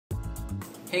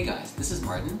Hey guys, this is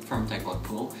Martin from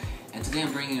TechBlockPool, and today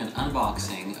I'm bringing you an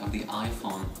unboxing of the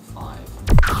iPhone 5.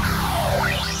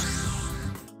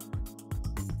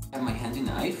 I have my handy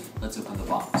knife. Let's open the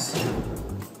box.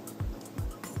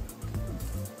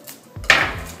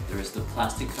 There is the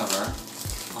plastic cover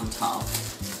on top,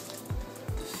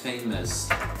 the famous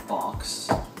box.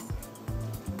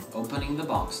 Opening the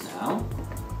box now.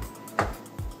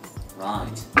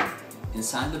 Right.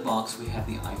 Inside the box we have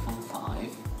the iPhone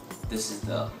 5. This is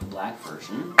the black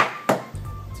version.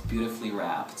 It's beautifully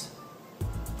wrapped.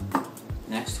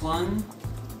 Next one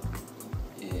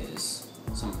is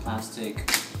some plastic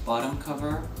bottom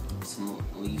cover, some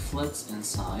leaflets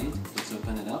inside. Let's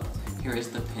open it up. Here is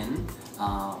the pin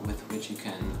with which you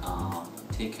can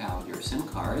take out your SIM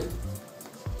card.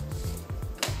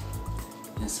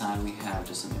 Inside we have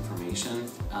just some information,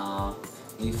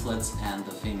 leaflets and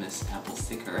the famous Apple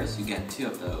stickers. You get 2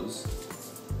 of those.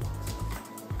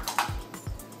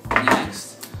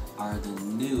 Next are the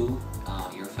new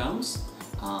earphones,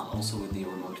 also with the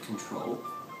remote control.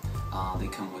 They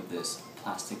come with this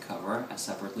plastic cover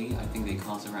separately. I think they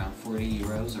cost around 40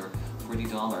 euros or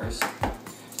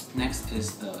 $40. Next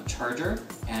is the charger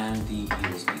and the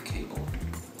USB cable.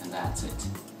 And that's it.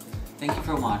 Thank you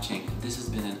for watching. This has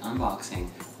been an unboxing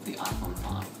of the iPhone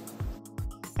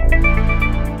 5.